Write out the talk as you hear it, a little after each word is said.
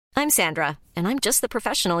I'm Sandra, and I'm just the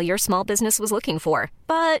professional your small business was looking for.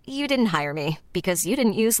 But you didn't hire me because you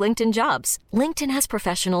didn't use LinkedIn Jobs. LinkedIn has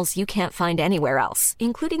professionals you can't find anywhere else,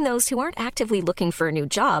 including those who aren't actively looking for a new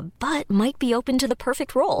job, but might be open to the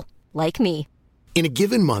perfect role, like me. In a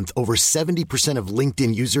given month, over 70% of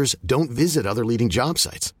LinkedIn users don't visit other leading job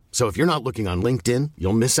sites. So if you're not looking on LinkedIn,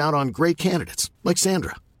 you'll miss out on great candidates like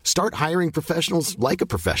Sandra. Start hiring professionals like a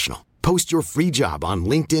professional. Post your free job on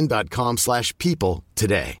linkedin.com/people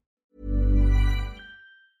today.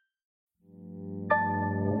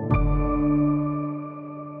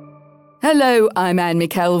 Hello, I'm Anne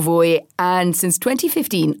McElvoy, and since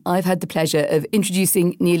 2015, I've had the pleasure of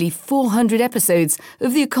introducing nearly 400 episodes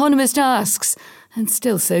of The Economist Asks, and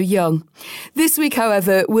still so young. This week,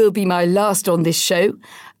 however, will be my last on this show,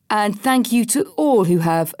 and thank you to all who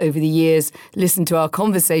have, over the years, listened to our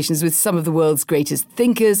conversations with some of the world's greatest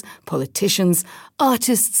thinkers, politicians,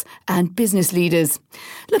 artists and business leaders.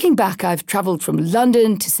 Looking back, I've travelled from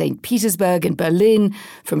London to St. Petersburg and Berlin,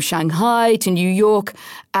 from Shanghai to New York,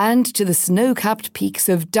 and to the snow-capped peaks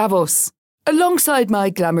of Davos. Alongside my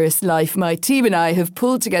glamorous life, my team and I have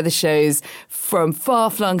pulled together shows from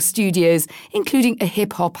far-flung studios, including a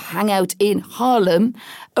hip-hop hangout in Harlem,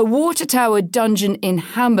 a water tower dungeon in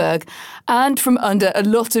Hamburg, and from under a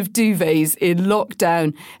lot of duvets in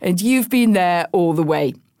lockdown. And you've been there all the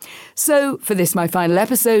way. So, for this, my final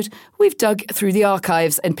episode, we've dug through the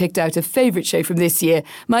archives and picked out a favourite show from this year,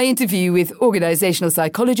 my interview with organisational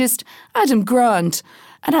psychologist Adam Grant.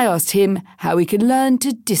 And I asked him how we can learn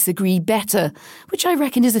to disagree better, which I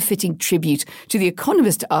reckon is a fitting tribute to The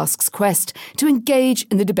Economist Asks' quest to engage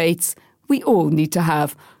in the debates we all need to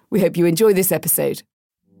have. We hope you enjoy this episode.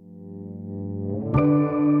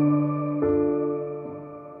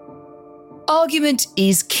 Argument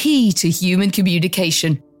is key to human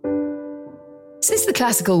communication. Since the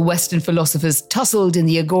classical Western philosophers tussled in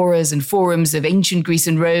the agoras and forums of ancient Greece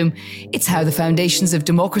and Rome, it's how the foundations of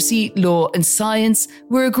democracy, law and science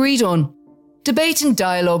were agreed on. Debate and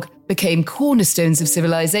dialogue became cornerstones of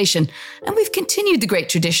civilization, and we've continued the great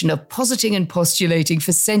tradition of positing and postulating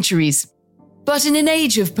for centuries. But in an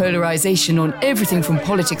age of polarisation on everything from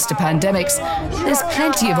politics to pandemics, there's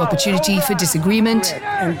plenty of opportunity for disagreement.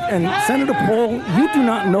 And Senator Paul, you do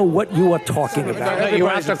not know what you are talking about. You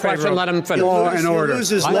asked a question, let him finish. Law and order.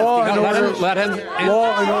 Let him.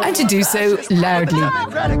 And to do so loudly. The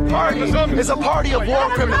Democratic Party is a party of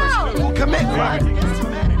war criminals who commit crime.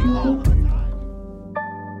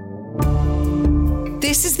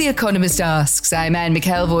 This is The Economist Asks. I'm Anne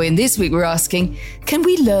McElvoy, and this week we're asking, can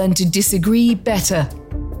we learn to disagree better?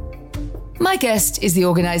 My guest is the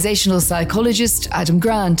organisational psychologist Adam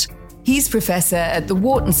Grant. He's professor at the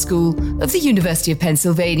Wharton School of the University of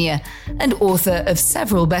Pennsylvania and author of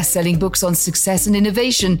several best-selling books on success and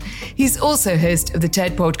innovation. He's also host of the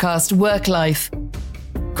TED podcast Work Life.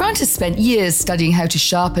 Grant has spent years studying how to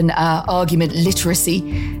sharpen our argument literacy,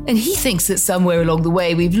 and he thinks that somewhere along the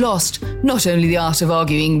way we've lost not only the art of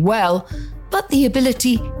arguing well, but the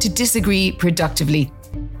ability to disagree productively.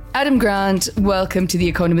 Adam Grant, welcome to The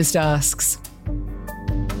Economist Asks.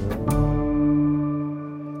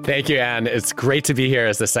 Thank you, Anne. It's great to be here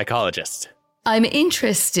as a psychologist. I'm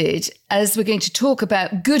interested, as we're going to talk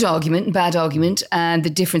about good argument and bad argument and the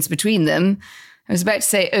difference between them. I was about to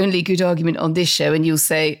say only good argument on this show, and you'll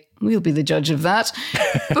say, we'll be the judge of that.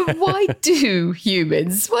 But why do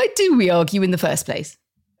we argue in the first place?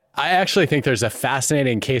 I actually think there's a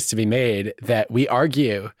fascinating case to be made that we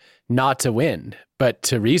argue not to win, but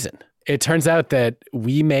to reason. It turns out that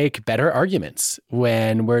we make better arguments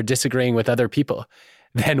when we're disagreeing with other people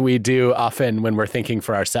than we do often when we're thinking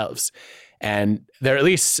for ourselves. And there are at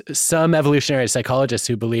least some evolutionary psychologists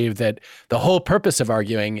who believe that the whole purpose of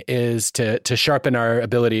arguing is to sharpen our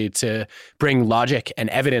ability to bring logic and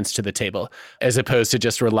evidence to the table, as opposed to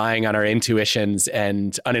just relying on our intuitions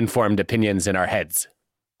and uninformed opinions in our heads.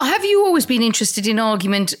 Have you always been interested in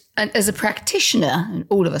argument? And as a practitioner, and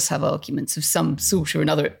all of us have arguments of some sort or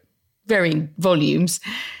another, varying volumes.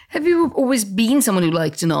 Have you always been someone who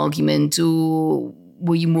liked an argument, or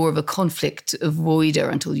were you more of a conflict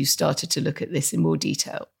avoider until you started to look at this in more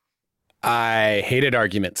detail? I hated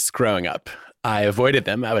arguments growing up. I avoided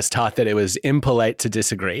them. I was taught that it was impolite to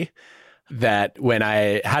disagree, that when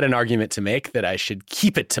I had an argument to make, that I should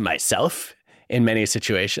keep it to myself in many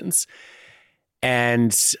situations.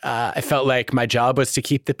 And I felt like my job was to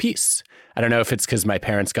keep the peace. I don't know if it's because my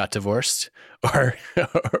parents got divorced or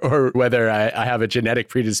whether I have a genetic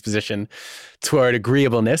predisposition toward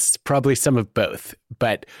agreeableness, probably some of both.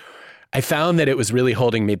 But I found that it was really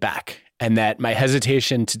holding me back, and that my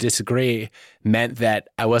hesitation to disagree meant that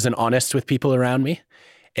I wasn't honest with people around me.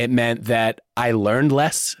 It meant that I learned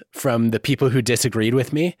less from the people who disagreed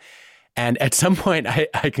with me. And at some point,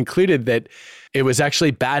 I concluded that it was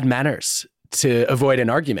actually bad manners to avoid an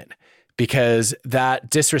argument, because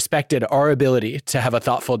that disrespected our ability to have a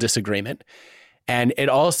thoughtful disagreement. And it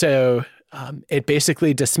also, it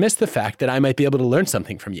basically dismissed the fact that I might be able to learn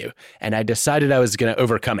something from you. And I decided I was going to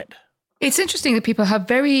overcome it. It's interesting that people have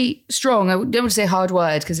very strong, I don't want to say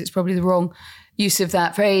hardwired because it's probably the wrong use of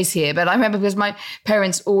that phrase here, but I remember because my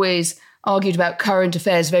parents always argued about current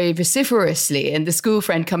affairs very vociferously, and the school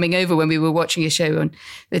friend coming over when we were watching a show on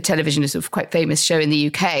the television, a sort of quite famous show in the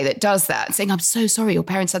UK that does that, and saying, I'm so sorry your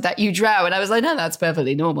parents had that huge row. And I was like, no, that's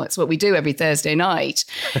perfectly normal. It's what we do every Thursday night.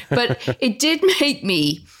 But it did make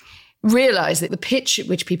me realize that the pitch at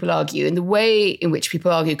which people argue and the way in which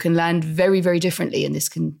people argue can land very, very differently. And this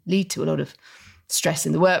can lead to a lot of stress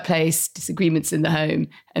in the workplace, disagreements in the home,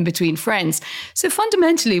 and between friends. So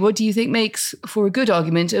fundamentally, what do you think makes for a good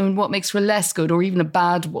argument and what makes for a less good or even a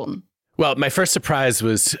bad one? Well, my first surprise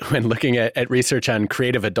was when looking at research on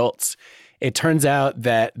creative adults. It turns out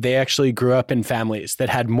that they actually grew up in families that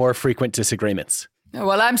had more frequent disagreements.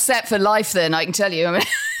 Well, I'm set for life then, I can tell you. I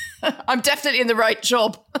mean, I'm definitely in the right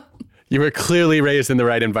job. You were clearly raised in the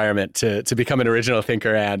right environment to become an original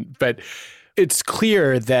thinker, Anne. But it's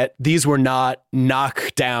clear that these were not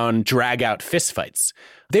knock-down, drag-out fistfights.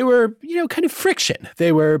 They were, kind of friction.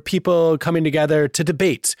 They were people coming together to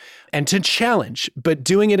debate and to challenge, but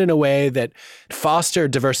doing it in a way that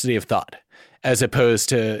fostered diversity of thought, as opposed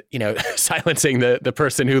to, silencing the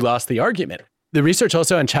person who lost the argument. The research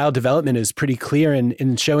also on child development is pretty clear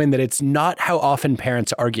in showing that it's not how often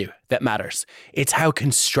parents argue that matters. It's how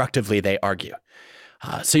constructively they argue.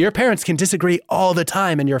 So your parents can disagree all the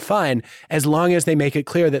time and you're fine as long as they make it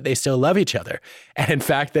clear that they still love each other. And in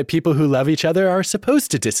fact, that people who love each other are supposed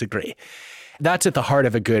to disagree. That's at the heart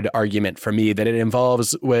of a good argument for me, that it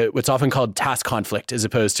involves what's often called task conflict as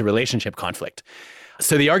opposed to relationship conflict.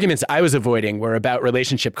 So the arguments I was avoiding were about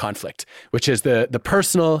relationship conflict, which is the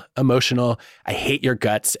personal, emotional, I hate your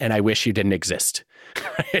guts and I wish you didn't exist.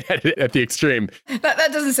 At the extreme.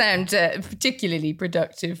 That doesn't sound particularly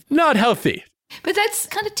productive. Not healthy. But let's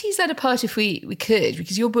kind of tease that apart if we could,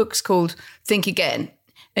 because your book's called Think Again.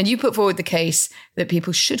 And you put forward the case that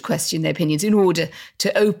people should question their opinions in order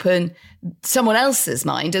to open someone else's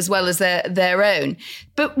mind as well as their own.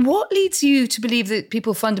 But what leads you to believe that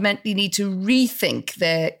people fundamentally need to rethink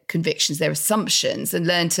their convictions, their assumptions, and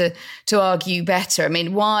learn to argue better? I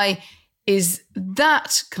mean, why is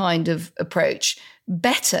that kind of approach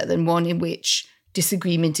better than one in which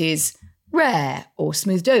disagreement is rare or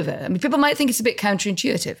smoothed over? I mean, people might think it's a bit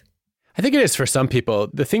counterintuitive. I think it is for some people.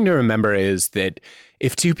 The thing to remember is that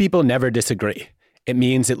if two people never disagree, it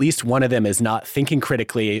means at least one of them is not thinking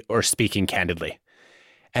critically or speaking candidly.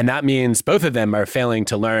 And that means both of them are failing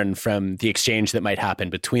to learn from the exchange that might happen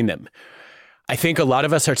between them. I think a lot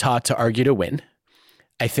of us are taught to argue to win.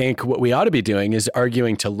 I think what we ought to be doing is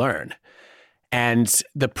arguing to learn. And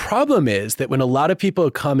the problem is that when a lot of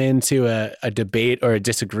people come into a debate or a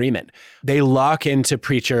disagreement, they lock into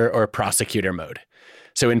preacher or prosecutor mode.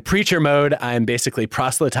 So in preacher mode, I'm basically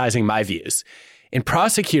proselytizing my views. In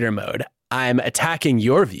prosecutor mode, I'm attacking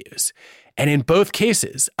your views. And in both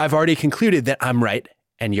cases, I've already concluded that I'm right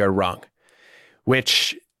and you're wrong,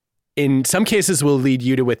 which in some cases will lead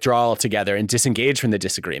you to withdraw altogether and disengage from the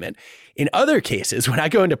disagreement. In other cases, when I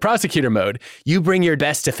go into prosecutor mode, you bring your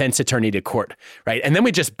best defense attorney to court, right? And then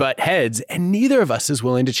we just butt heads and neither of us is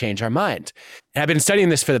willing to change our mind. And I've been studying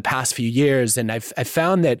this for the past few years and I've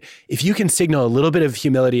found that if you can signal a little bit of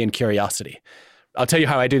humility and curiosity, I'll tell you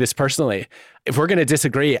how I do this personally. If we're going to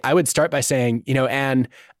disagree, I would start by saying, Anne,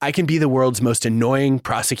 I can be the world's most annoying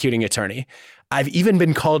prosecuting attorney. I've even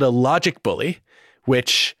been called a logic bully,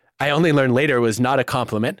 which I only learned later was not a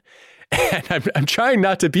compliment. And I'm trying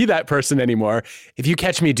not to be that person anymore. If you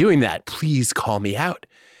catch me doing that, please call me out.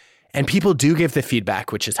 And people do give the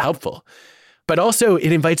feedback, which is helpful. But also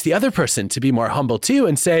it invites the other person to be more humble too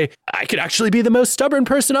and say, I could actually be the most stubborn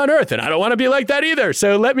person on earth and I don't want to be like that either.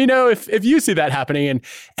 So let me know if you see that happening.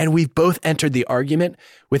 And we've both entered the argument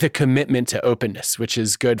with a commitment to openness, which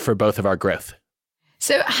is good for both of our growth.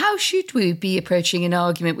 So how should we be approaching an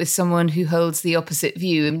argument with someone who holds the opposite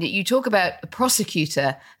view? I mean, you talk about a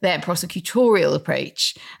prosecutor, their prosecutorial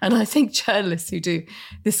approach. And I think journalists who do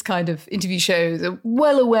this kind of interview shows are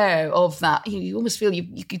well aware of that. You almost feel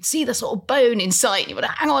you could see the sort of bone inside. You want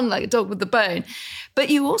to hang on like a dog with the bone. But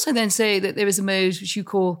you also then say that there is a mode which you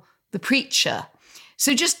call the preacher.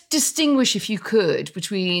 So just distinguish, if you could,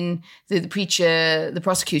 between the preacher, the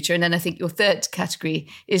prosecutor, and then I think your third category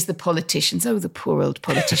is the politicians. Oh, the poor old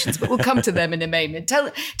politicians, but we'll come to them in a moment.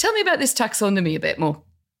 Tell me about this taxonomy a bit more.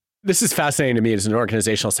 This is fascinating to me as an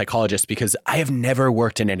organizational psychologist because I have never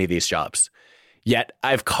worked in any of these jobs. Yet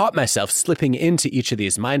I've caught myself slipping into each of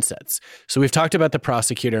these mindsets. So we've talked about the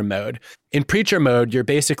prosecutor mode. In preacher mode, you're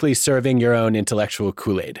basically serving your own intellectual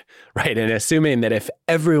Kool-Aid, right? And assuming that if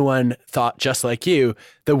everyone thought just like you,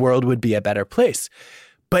 the world would be a better place.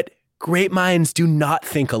 But great minds do not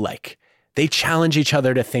think alike. They challenge each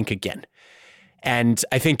other to think again. And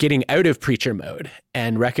I think getting out of preacher mode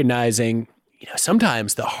and recognizing,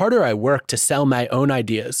 sometimes the harder I work to sell my own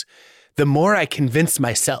ideas, the more I convince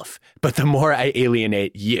myself, but the more I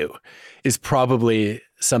alienate you, is probably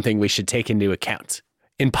something we should take into account.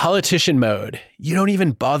 In politician mode, you don't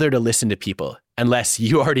even bother to listen to people unless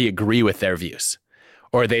you already agree with their views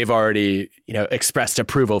or they've already, expressed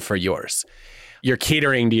approval for yours. You're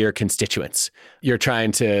catering to your constituents. You're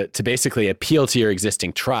trying to basically appeal to your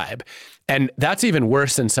existing tribe. And that's even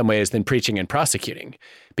worse in some ways than preaching and prosecuting,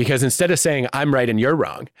 because instead of saying, I'm right and you're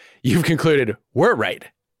wrong, you've concluded we're right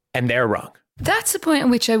and they're wrong. That's a point on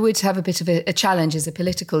which I would have a bit of a challenge as a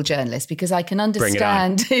political journalist, because I can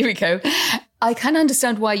understand, here we go, I can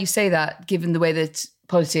understand why you say that, given the way that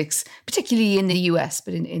politics, particularly in the US,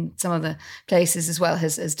 but in some other places as well,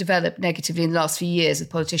 has developed negatively in the last few years, with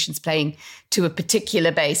politicians playing to a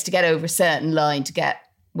particular base to get over a certain line to get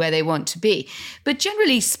where they want to be. But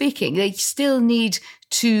generally speaking, they still need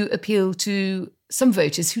to appeal to some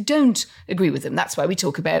voters who don't agree with them. That's why we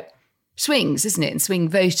talk about swings, isn't it? And swing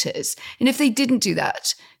voters. And if they didn't do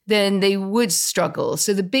that, then they would struggle.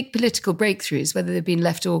 So the big political breakthroughs, whether they've been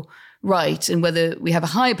left or right, and whether we have a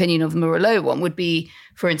high opinion of them or a low one, would be,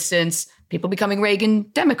 for instance, people becoming Reagan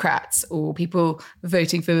Democrats or people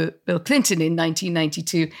voting for Bill Clinton in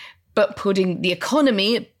 1992, but putting the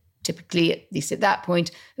economy, typically, at least at that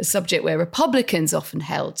point, a subject where Republicans often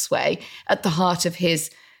held sway, at the heart of his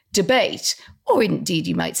debate. Or indeed,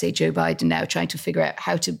 you might say Joe Biden now trying to figure out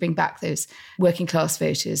how to bring back those working class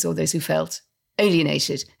voters or those who felt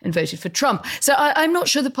alienated and voted for Trump. So I'm not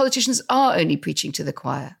sure the politicians are only preaching to the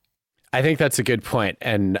choir. I think that's a good point,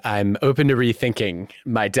 and I'm open to rethinking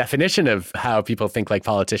my definition of how people think like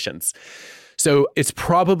politicians. So it's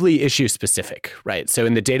probably issue specific, right? So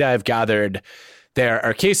in the data I've gathered, there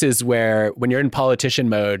are cases where when you're in politician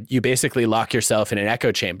mode, you basically lock yourself in an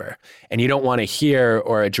echo chamber and you don't want to hear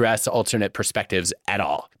or address alternate perspectives at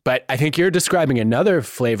all. But I think you're describing another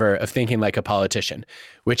flavor of thinking like a politician,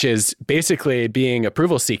 which is basically being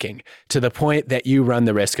approval seeking to the point that you run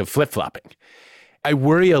the risk of flip-flopping. I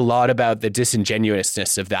worry a lot about the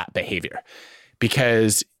disingenuousness of that behavior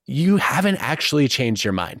because you haven't actually changed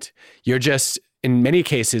your mind. You're just, in many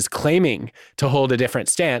cases, claiming to hold a different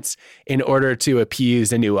stance in order to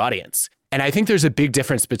appease a new audience. And I think there's a big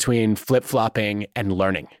difference between flip-flopping and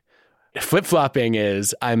learning. Flip-flopping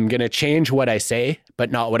is, I'm going to change what I say,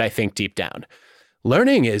 but not what I think deep down.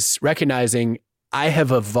 Learning is recognizing I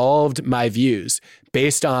have evolved my views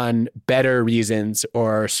based on better reasons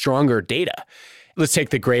or stronger data. Let's take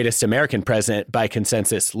the greatest American president by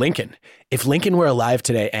consensus, Lincoln. If Lincoln were alive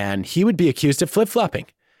today, Anne, he would be accused of flip-flopping.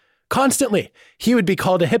 Constantly, he would be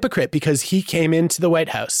called a hypocrite because he came into the White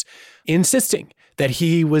House insisting that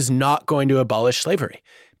he was not going to abolish slavery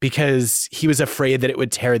because he was afraid that it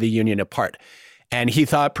would tear the Union apart. And he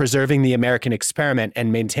thought preserving the American experiment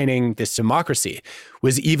and maintaining this democracy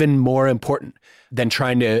was even more important than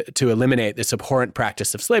trying to eliminate this abhorrent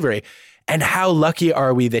practice of slavery. And how lucky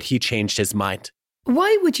are we that he changed his mind?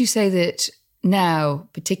 Why would you say that now,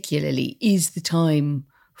 particularly, is the time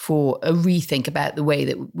for a rethink about the way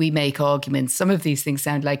that we make arguments? Some of these things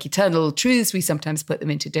sound like eternal truths. We sometimes put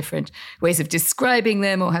them into different ways of describing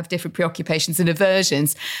them or have different preoccupations and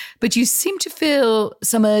aversions. But you seem to feel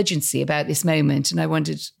some urgency about this moment. And I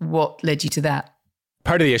wondered what led you to that.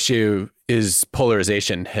 Part of the issue is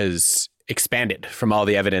polarization has expanded from all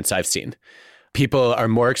the evidence I've seen. People are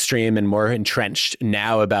more extreme and more entrenched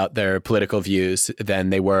now about their political views than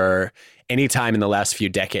they were any time in the last few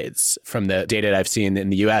decades from the data I've seen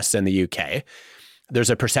in the US and the UK. There's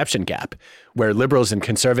a perception gap where liberals and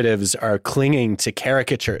conservatives are clinging to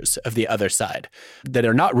caricatures of the other side that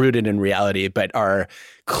are not rooted in reality, but are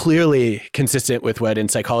clearly consistent with what in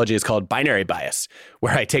psychology is called binary bias,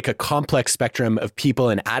 where I take a complex spectrum of people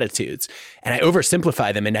and attitudes and I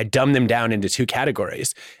oversimplify them and I dumb them down into two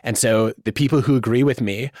categories. And so the people who agree with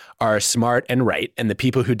me are smart and right, and the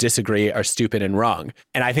people who disagree are stupid and wrong.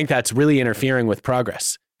 And I think that's really interfering with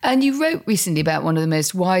progress. And you wrote recently about one of the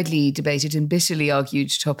most widely debated and bitterly argued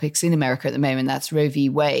topics in America at the moment, that's Roe v.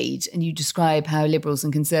 Wade. And you describe how liberals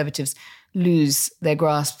and conservatives lose their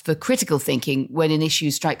grasp for critical thinking when an issue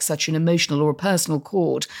strikes such an emotional or a personal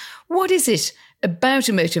chord. What is it about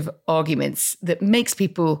emotive arguments that makes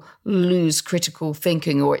people lose critical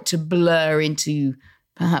thinking or it to blur into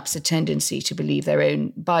perhaps a tendency to believe their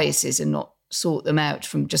own biases and not sort them out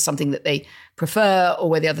from just something that they prefer or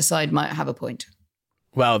where the other side might have a point?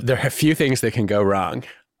 Well, there are a few things that can go wrong.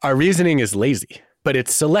 Our reasoning is lazy, but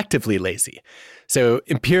it's selectively lazy. So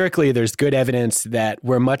empirically, there's good evidence that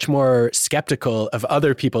we're much more skeptical of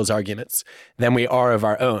other people's arguments than we are of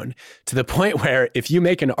our own, to the point where if you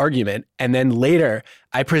make an argument and then later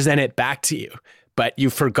I present it back to you, but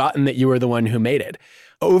you've forgotten that you were the one who made it,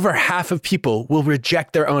 over half of people will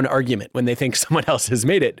reject their own argument when they think someone else has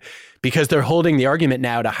made it because they're holding the argument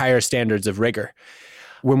now to higher standards of rigor.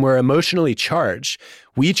 When we're emotionally charged,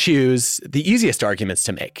 we choose the easiest arguments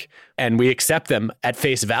to make, and we accept them at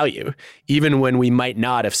face value, even when we might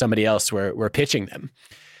not if somebody else were pitching them.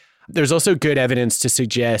 There's also good evidence to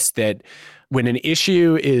suggest that when an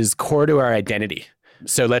issue is core to our identity,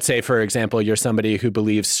 so let's say, for example, you're somebody who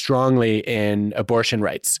believes strongly in abortion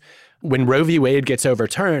rights. When Roe v. Wade gets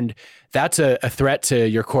overturned, that's a threat to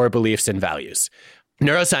your core beliefs and values.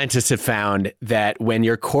 Neuroscientists have found that when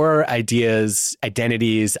your core ideas,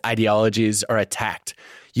 identities, ideologies are attacked,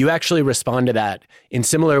 you actually respond to that in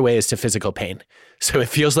similar ways to physical pain. So it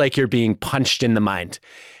feels like you're being punched in the mind.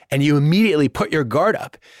 And you immediately put your guard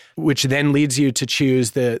up, which then leads you to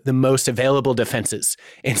choose the most available defenses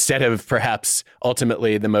instead of perhaps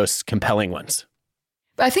ultimately the most compelling ones.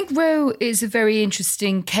 I think Roe is a very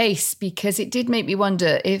interesting case because it did make me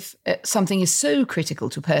wonder if something is so critical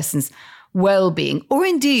to a person's well-being, or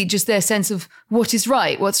indeed just their sense of what is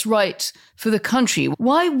right, what's right for the country.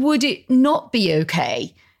 Why would it not be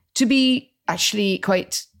okay to be actually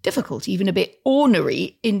quite difficult, even a bit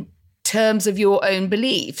ornery in terms of your own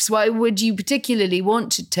beliefs? Why would you particularly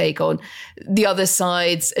want to take on the other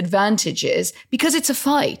side's advantages? Because it's a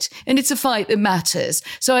fight, and it's a fight that matters.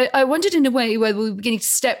 So I wondered in a way where we're beginning to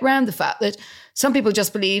step around the fact that some people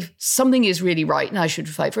just believe something is really right and I should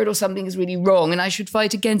fight for it, or something is really wrong and I should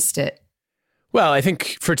fight against it. Well, I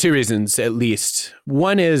think for two reasons, at least.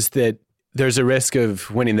 One is that there's a risk of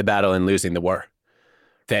winning the battle and losing the war,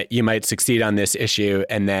 that you might succeed on this issue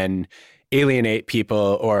and then alienate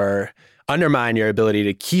people or undermine your ability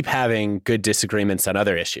to keep having good disagreements on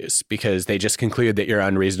other issues because they just conclude that you're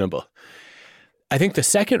unreasonable. I think the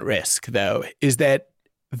second risk, though, is that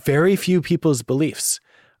very few people's beliefs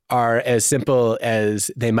are as simple as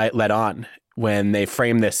they might let on when they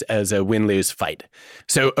frame this as a win-lose fight.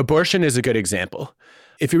 So abortion is a good example.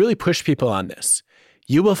 If you really push people on this,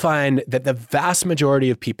 you will find that the vast majority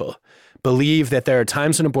of people believe that there are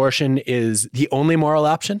times when abortion is the only moral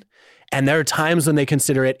option, and there are times when they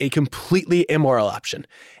consider it a completely immoral option.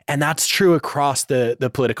 And that's true across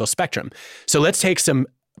the political spectrum. So let's take some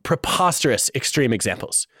preposterous extreme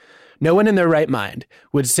examples. No one in their right mind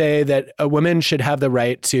would say that a woman should have the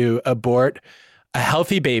right to abort a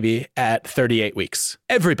healthy baby at 38 weeks.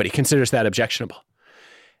 Everybody considers that objectionable.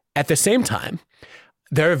 At the same time,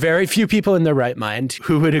 there are very few people in their right mind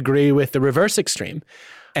who would agree with the reverse extreme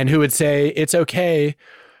and who would say it's okay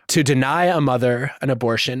to deny a mother an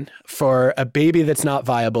abortion for a baby that's not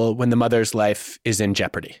viable when the mother's life is in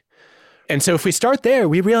jeopardy. And so if we start there,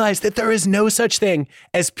 we realize that there is no such thing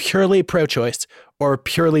as purely pro-choice or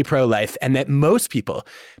purely pro-life, and that most people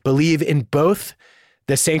believe in both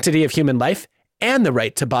the sanctity of human life and the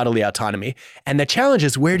right to bodily autonomy. And the challenge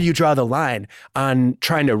is, where do you draw the line on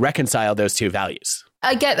trying to reconcile those two values?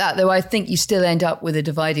 I get that, though. I think you still end up with a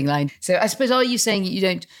dividing line. So I suppose, are you saying that you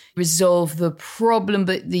don't resolve the problem,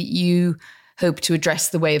 but that you hope to address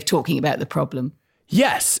the way of talking about the problem?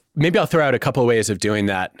 Yes. Maybe I'll throw out a couple of ways of doing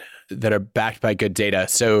that are backed by good data.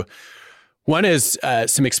 So one is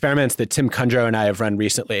some experiments that Tim Kundrow and I have run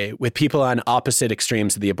recently with people on opposite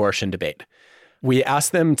extremes of the abortion debate. We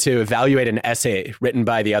asked them to evaluate an essay written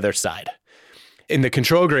by the other side. In the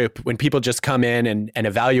control group, when people just come in and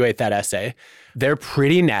evaluate that essay, they're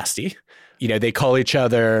pretty nasty. You know, they call each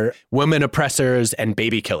other women oppressors and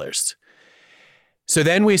baby killers. So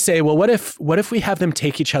then we say, well, what if we have them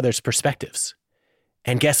take each other's perspectives?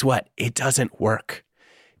 And guess what? It doesn't work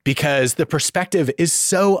because the perspective is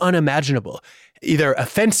so unimaginable, either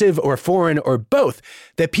offensive or foreign or both,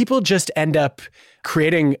 that people just end up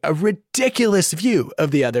creating a ridiculous view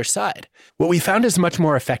of the other side. What we found is much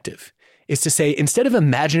more effective is to say, instead of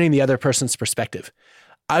imagining the other person's perspective,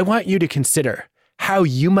 I want you to consider how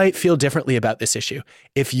you might feel differently about this issue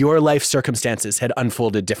if your life circumstances had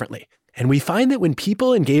unfolded differently. And we find that when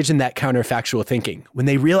people engage in that counterfactual thinking, when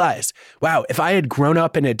they realize, wow, if I had grown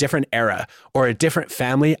up in a different era or a different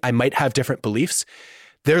family, I might have different beliefs,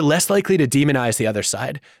 they're less likely to demonize the other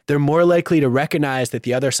side. They're more likely to recognize that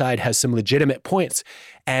the other side has some legitimate points.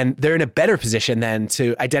 And they're in a better position then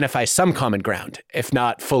to identify some common ground, if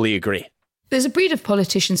not fully agree. There's a breed of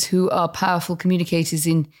politicians who are powerful communicators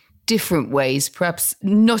in different ways, perhaps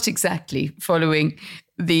not exactly following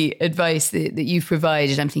the advice that you've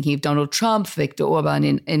provided. I'm thinking of Donald Trump, Viktor Orban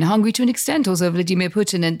in Hungary, to an extent also Vladimir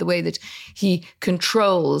Putin, and the way that he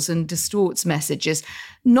controls and distorts messages.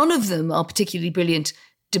 None of them are particularly brilliant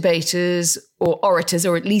debaters or orators,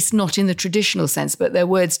 or at least not in the traditional sense, but their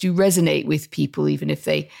words do resonate with people, even if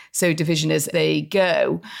they sow division as they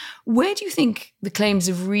go. Where do you think the claims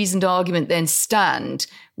of reasoned argument then stand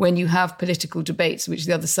when you have political debates, which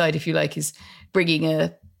the other side, if you like, is bringing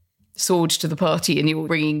a sword to the party and you're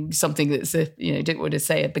bringing something that's don't want to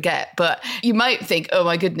say a baguette, but you might think, oh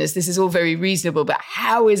my goodness, this is all very reasonable, but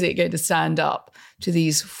how is it going to stand up to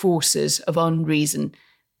these forces of unreason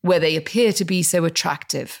where they appear to be so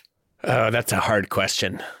attractive? Oh, that's a hard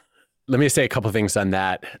question. Let me say a couple things on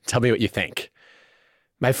that. Tell me what you think.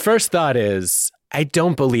 My first thought is, I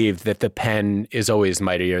don't believe that the pen is always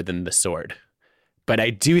mightier than the sword, but I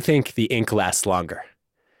do think the ink lasts longer.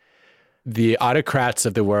 The autocrats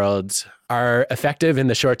of the world are effective in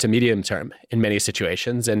the short to medium term in many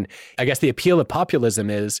situations. And I guess the appeal of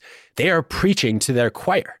populism is they are preaching to their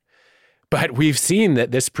choir. But we've seen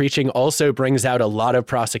that this preaching also brings out a lot of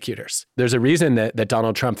prosecutors. There's a reason that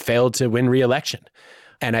Donald Trump failed to win re-election.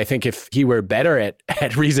 And I think if he were better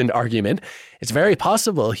at reasoned argument, it's very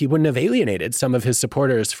possible he wouldn't have alienated some of his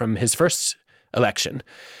supporters from his first election.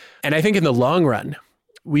 And I think in the long run,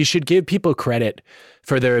 we should give people credit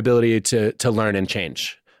for their ability to learn and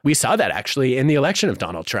change. We saw that actually in the election of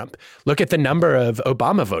Donald Trump. Look at the number of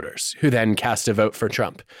Obama voters who then cast a vote for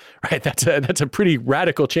Trump, right? That's a pretty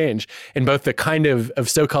radical change in both the kind of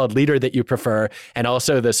so-called leader that you prefer and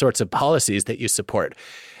also the sorts of policies that you support.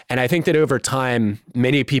 And I think that over time,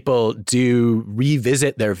 many people do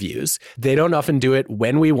revisit their views. They don't often do it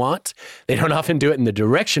when we want. They don't often do it in the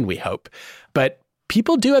direction we hope. But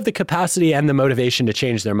people do have the capacity and the motivation to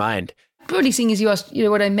change their mind. Broadly seeing as you asked,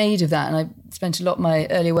 what I made of that, and I spent a lot of my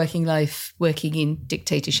early working life working in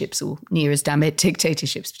dictatorships, or near as damn it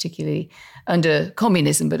dictatorships, particularly under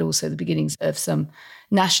communism, but also the beginnings of some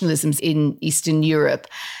nationalisms in Eastern Europe.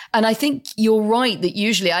 And I think you're right that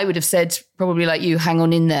usually I would have said, probably like you, hang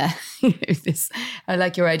on in there. I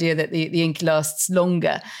like your idea that the ink lasts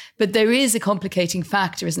longer. But there is a complicating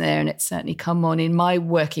factor, isn't there? And it's certainly come on in my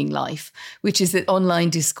working life, which is that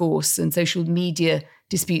online discourse and social media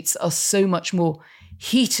disputes are so much more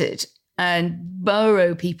heated and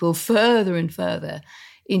burrow people further and further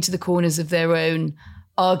into the corners of their own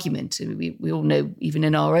argument. We all know, even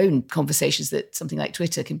in our own conversations, that something like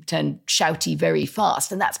Twitter can turn shouty very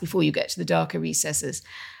fast. And that's before you get to the darker recesses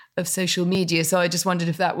of social media. So I just wondered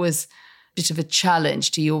if that was a bit of a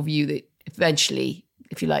challenge to your view that eventually,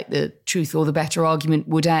 if you like, the truth or the better argument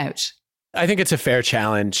would out. I think it's a fair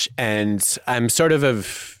challenge, and I'm sort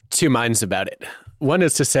of two minds about it. One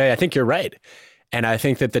is to say, I think you're right. And I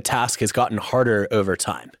think that the task has gotten harder over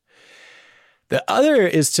time. The other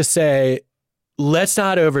is to say, let's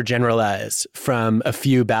not overgeneralize from a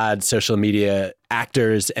few bad social media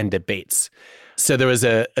actors and debates. So there was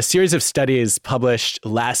a series of studies published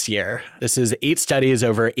last year. This is 8 studies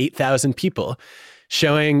over 8,000 people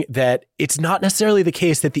showing that it's not necessarily the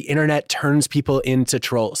case that the internet turns people into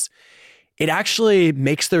trolls. It actually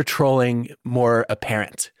makes their trolling more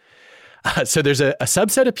apparent. So there's a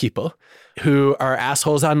subset of people who are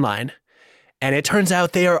assholes online, and it turns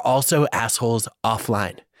out they are also assholes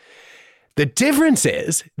offline. The difference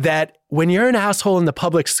is that when you're an asshole in the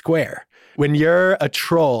public square, when you're a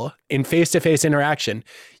troll in face-to-face interaction,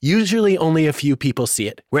 usually only a few people see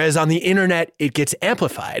it. Whereas on the internet, it gets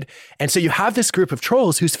amplified. And so you have this group of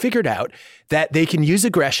trolls who's figured out that they can use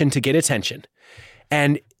aggression to get attention.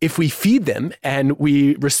 And if we feed them and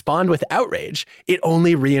we respond with outrage, it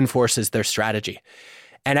only reinforces their strategy.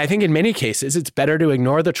 And I think in many cases, it's better to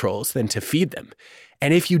ignore the trolls than to feed them.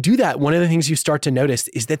 And if you do that, one of the things you start to notice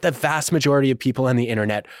is that the vast majority of people on the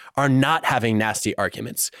internet are not having nasty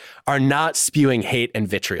arguments, are not spewing hate and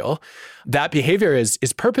vitriol. That behavior is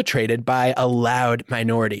perpetrated by a loud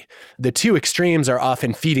minority. The two extremes are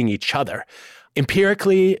often feeding each other.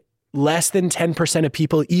 Empirically, less than 10% of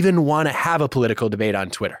people even want to have a political debate on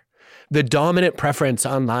Twitter. The dominant preference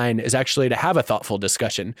online is actually to have a thoughtful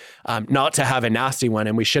discussion, not to have a nasty one.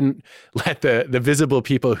 And we shouldn't let the visible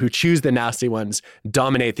people who choose the nasty ones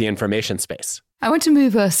dominate the information space. I want to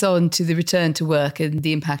move us on to the return to work and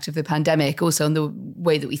the impact of the pandemic, also on the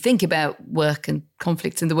way that we think about work and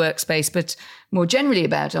conflicts in the workspace, but more generally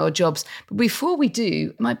about our jobs. But before we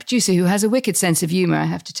do, my producer, who has a wicked sense of humour, I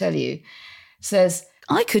have to tell you, says,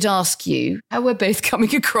 I could ask you how we're both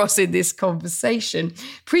coming across in this conversation.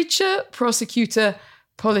 Preacher, prosecutor,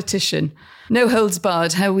 politician. No holds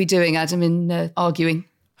barred. How are we doing, Adam, in arguing?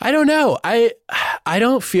 I don't know. I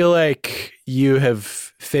don't feel like you have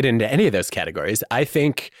fit into any of those categories. I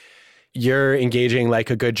think you're engaging like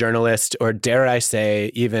a good journalist, or dare I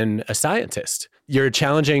say, even a scientist. You're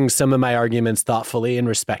challenging some of my arguments thoughtfully and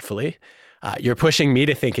respectfully. You're pushing me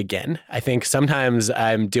to think again. I think sometimes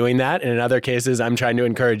I'm doing that, and in other cases, I'm trying to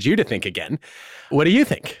encourage you to think again. What do you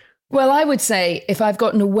think? Well, I would say if I've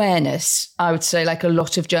got an awareness, I would say like a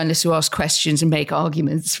lot of journalists who ask questions and make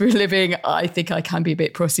arguments for a living, I think I can be a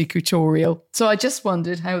bit prosecutorial. So I just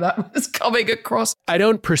wondered how that was coming across. I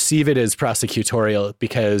don't perceive it as prosecutorial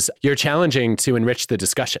because you're challenging to enrich the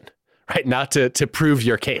discussion, right? Not to prove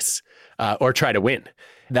your case or try to win.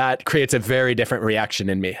 That creates a very different reaction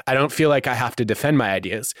in me. I don't feel like I have to defend my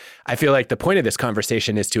ideas. I feel like the point of this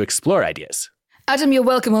conversation is to explore ideas. Adam, you're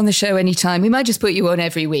welcome on the show anytime. We might just put you on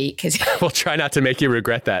every week. We'll try not to make you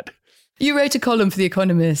regret that. You wrote a column for The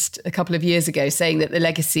Economist a couple of years ago saying that the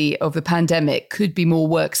legacy of the pandemic could be more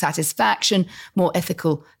work satisfaction, more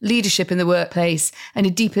ethical leadership in the workplace, and a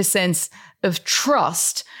deeper sense of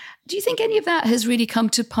trust. Do you think any of that has really come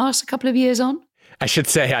to pass a couple of years on? I should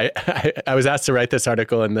say I was asked to write this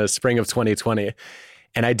article in the spring of 2020,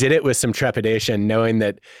 and I did it with some trepidation, knowing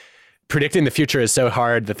that predicting the future is so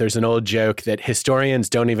hard that there's an old joke that historians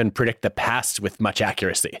don't even predict the past with much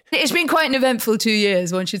accuracy. It's been quite an eventful 2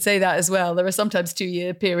 years, one should say that as well. There are sometimes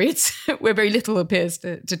 2-year periods where very little appears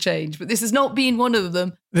to change, but this has not been one of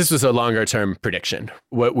them. This was a longer term prediction.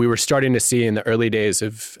 What we were starting to see in the early days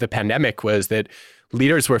of the pandemic was that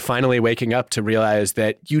leaders were finally waking up to realize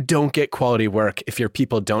that you don't get quality work if your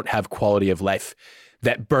people don't have quality of life.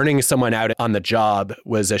 That burning someone out on the job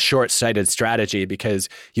was a short-sighted strategy because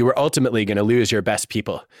you were ultimately going to lose your best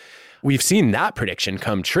people. We've seen that prediction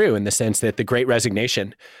come true in the sense that the Great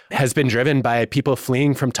Resignation has been driven by people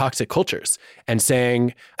fleeing from toxic cultures and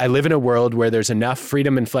saying, I live in a world where there's enough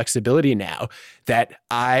freedom and flexibility now that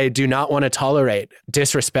I do not want to tolerate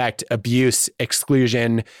disrespect, abuse,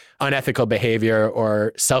 exclusion, unethical behavior,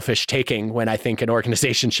 or selfish taking when I think an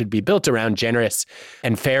organization should be built around generous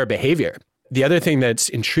and fair behavior. The other thing that's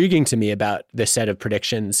intriguing to me about this set of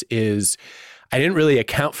predictions is I didn't really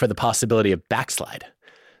account for the possibility of backslide.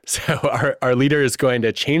 So are leaders going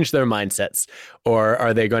to change their mindsets, or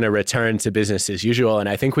are they going to return to business as usual? And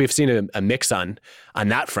I think we've seen a mix on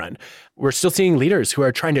that front. We're still seeing leaders who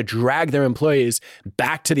are trying to drag their employees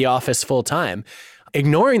back to the office full time,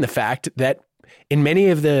 ignoring the fact that in many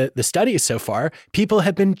of the studies so far, people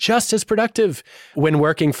have been just as productive when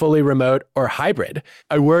working fully remote or hybrid.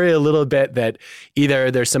 I worry a little bit that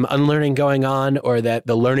either there's some unlearning going on or that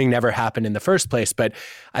the learning never happened in the first place. But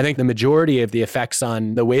I think the majority of the effects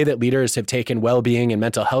on the way that leaders have taken well-being and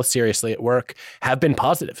mental health seriously at work have been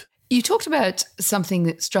positive. You talked about something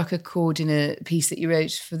that struck a chord in a piece that you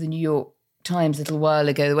wrote for the New York Times a little while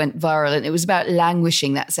ago that went viral, and it was about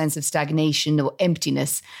languishing, that sense of stagnation or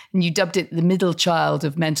emptiness. And you dubbed it the middle child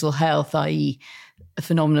of mental health, i.e. a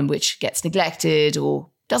phenomenon which gets neglected or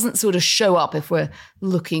doesn't sort of show up if we're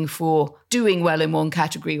looking for doing well in one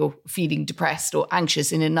category or feeling depressed or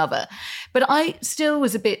anxious in another. But I still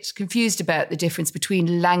was a bit confused about the difference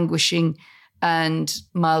between languishing and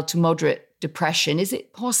mild to moderate depression. Is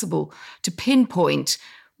it possible to pinpoint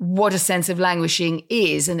what a sense of languishing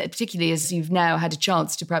is, and particularly as you've now had a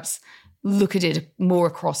chance to perhaps look at it more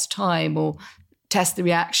across time or test the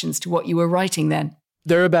reactions to what you were writing then?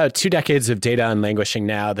 There are about 2 decades of data on languishing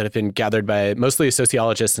now that have been gathered by mostly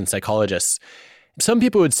sociologists and psychologists. Some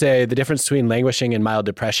people would say the difference between languishing and mild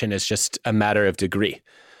depression is just a matter of degree.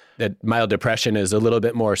 That mild depression is a little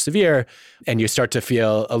bit more severe and you start to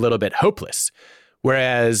feel a little bit hopeless.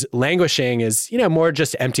 Whereas languishing is, more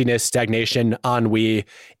just emptiness, stagnation, ennui.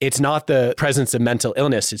 It's not the presence of mental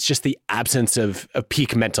illness. It's just the absence of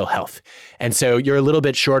peak mental health. And so you're a little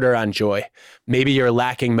bit shorter on joy. Maybe you're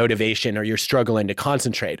lacking motivation or you're struggling to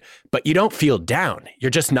concentrate, but you don't feel down.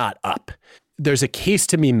 You're just not up. There's a case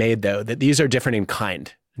to be made, though, that these are different in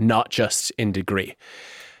kind, not just in degree.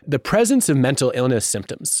 The presence of mental illness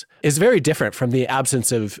symptoms is very different from the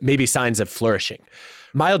absence of maybe signs of flourishing.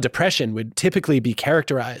 Mild depression would typically be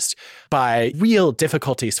characterized by real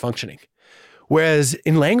difficulties functioning. Whereas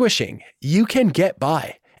in languishing, you can get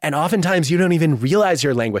by. And oftentimes you don't even realize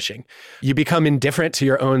you're languishing. You become indifferent to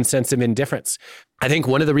your own sense of indifference. I think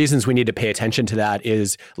one of the reasons we need to pay attention to that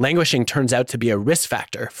is languishing turns out to be a risk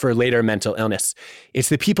factor for later mental illness. It's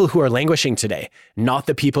the people who are languishing today, not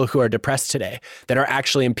the people who are depressed today, that are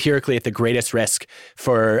actually empirically at the greatest risk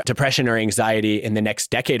for depression or anxiety in the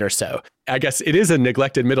next decade or so. I guess it is a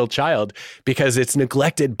neglected middle child because it's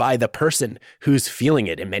neglected by the person who's feeling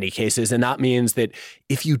it in many cases. And that means that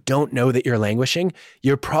if you don't know that you're languishing,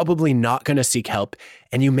 you're probably not going to seek help,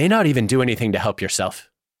 and you may not even do anything to help yourself.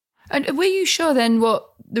 And were you sure then what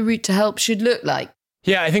the route to help should look like?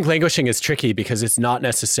 Yeah, I think languishing is tricky because it's not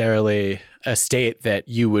necessarily a state that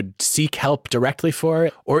you would seek help directly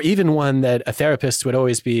for, or even one that a therapist would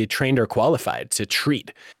always be trained or qualified to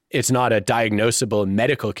treat. It's not a diagnosable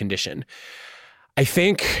medical condition. I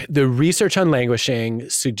think the research on languishing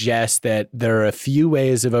suggests that there are a few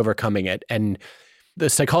ways of overcoming it, and the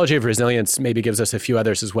psychology of resilience maybe gives us a few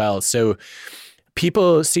others as well. So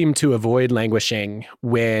people seem to avoid languishing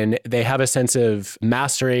when they have a sense of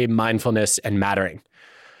mastery, mindfulness, and mattering.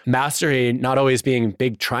 Mastery not always being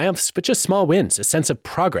big triumphs, but just small wins, a sense of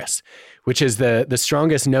progress, which is the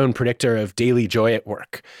strongest known predictor of daily joy at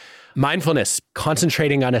work. Mindfulness,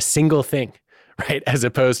 concentrating on a single thing, right? As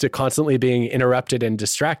opposed to constantly being interrupted and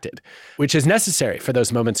distracted, which is necessary for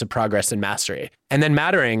those moments of progress and mastery. And then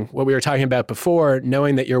mattering, what we were talking about before,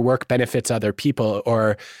 knowing that your work benefits other people,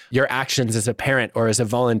 or your actions as a parent or as a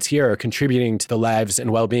volunteer are contributing to the lives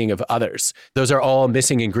and well-being of others. Those are all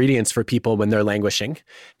missing ingredients for people when they're languishing.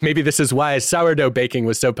 Maybe this is why sourdough baking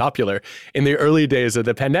was so popular in the early days of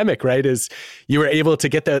the pandemic, right? Is you were able to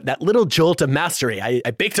get that little jolt of mastery. I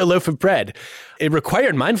baked a loaf of bread. It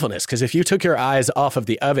required mindfulness because if you took your eyes off of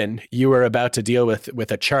the oven, you were about to deal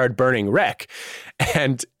with a charred, burning wreck.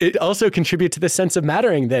 And it also contributed to the sense of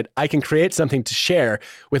mattering that I can create something to share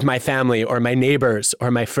with my family or my neighbors or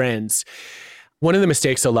my friends. One of the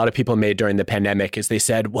mistakes a lot of people made during the pandemic is they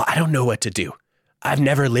said, well, I don't know what to do. I've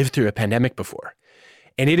never lived through a pandemic before.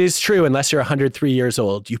 And it is true, unless you're 103 years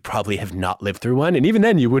old, you probably have not lived through one. And even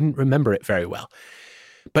then, you wouldn't remember it very well.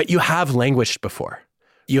 But you have languished before.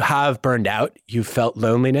 You have burned out, you've felt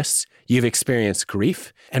loneliness, you've experienced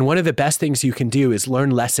grief. And one of the best things you can do is learn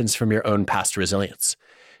lessons from your own past resilience.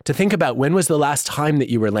 To think about, when was the last time that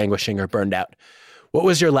you were languishing or burned out? What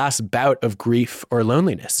was your last bout of grief or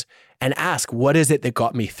loneliness? And ask, what is it that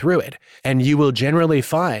got me through it? And you will generally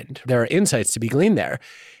find there are insights to be gleaned there.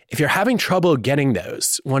 If you're having trouble getting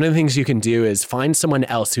those, one of the things you can do is find someone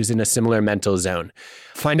else who's in a similar mental zone.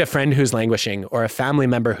 Find a friend who's languishing, or a family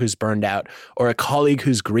member who's burned out, or a colleague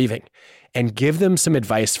who's grieving, and give them some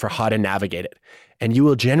advice for how to navigate it. And you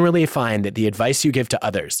will generally find that the advice you give to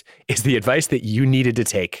others is the advice that you needed to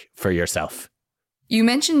take for yourself. You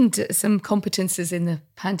mentioned some competences in the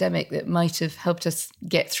pandemic that might have helped us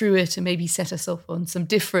get through it and maybe set us off on some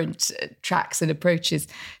different tracks and approaches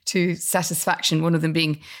to satisfaction, one of them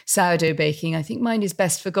being sourdough baking. I think mine is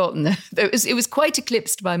best forgotten. It was quite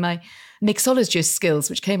eclipsed by my mixologist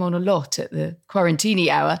skills, which came on a lot at the quarantini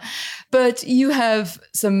hour. But you have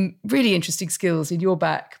some really interesting skills in your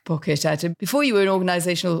back pocket, Adam. Before you were an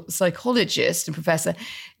organizational psychologist and professor,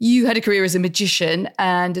 you had a career as a magician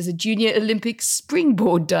and as a junior Olympic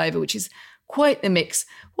springboard diver, which is quite the mix.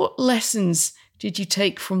 What lessons did you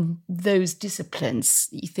take from those disciplines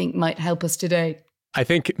that you think might help us today? I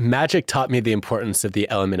think magic taught me the importance of the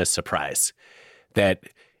element of surprise. That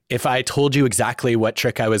if I told you exactly what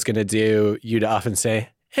trick I was going to do, you'd often say,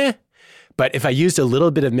 But if I used a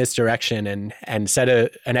little bit of misdirection and set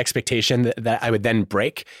an expectation that I would then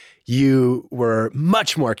break, you were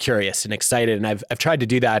much more curious and excited. And I've tried to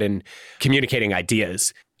do that in communicating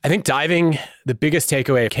ideas. I think diving, the biggest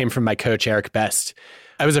takeaway came from my coach, Eric Best.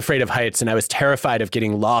 I was afraid of heights and I was terrified of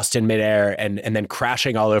getting lost in midair and then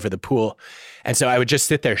crashing all over the pool. And so I would just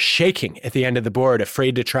sit there shaking at the end of the board,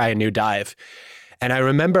 afraid to try a new dive. And I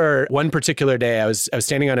remember one particular day, I was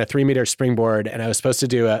standing on a 3-meter springboard and I was supposed to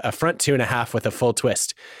do a front 2.5 with a full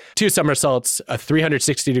twist, 2 somersaults, a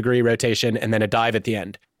 360-degree rotation, and then a dive at the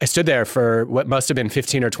end. I stood there for what must have been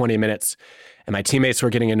 15 or 20 minutes, and my teammates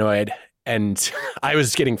were getting annoyed, and I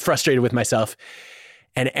was getting frustrated with myself.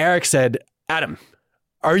 And Eric said, Adam,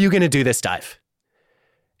 are you going to do this dive?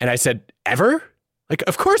 And I said, ever? Like,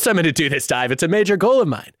 of course I'm going to do this dive. It's a major goal of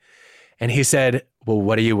mine. And he said, well,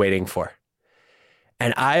 what are you waiting for?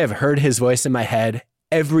 And I have heard his voice in my head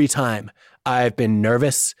every time I've been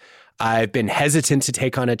nervous. I've been hesitant to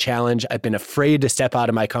take on a challenge. I've been afraid to step out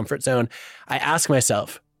of my comfort zone. I ask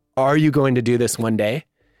myself, are you going to do this one day?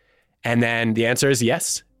 And then the answer is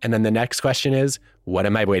yes. And then the next question is, what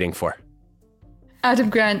am I waiting for? Adam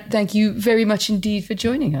Grant, thank you very much indeed for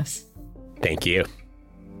joining us. Thank you.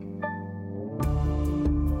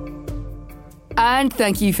 And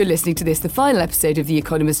thank you for listening to this, the final episode of The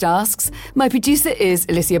Economist Asks. My producer is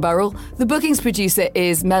Alicia Burrell, the bookings producer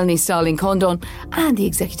is Melanie Starling-Condon, and the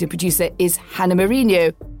executive producer is Hannah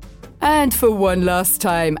Mourinho. And for one last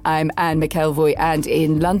time, I'm Anne McElvoy, and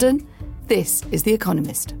in London, this is The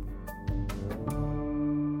Economist.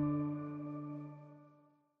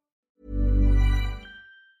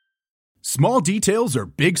 Small details are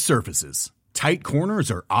big surfaces. Tight corners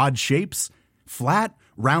are odd shapes. Flat,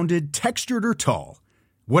 rounded, textured, or tall.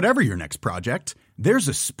 Whatever your next project, there's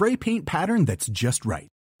a spray paint pattern that's just right.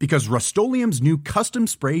 Because Rust-Oleum's new Custom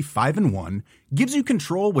Spray 5-in-1 gives you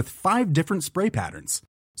control with 5 different spray patterns.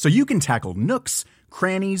 So you can tackle nooks,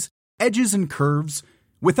 crannies, edges, and curves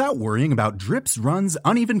without worrying about drips, runs,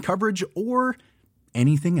 uneven coverage, or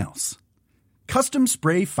anything else. Custom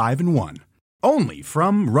Spray 5-in-1. Only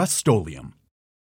from Rust-Oleum.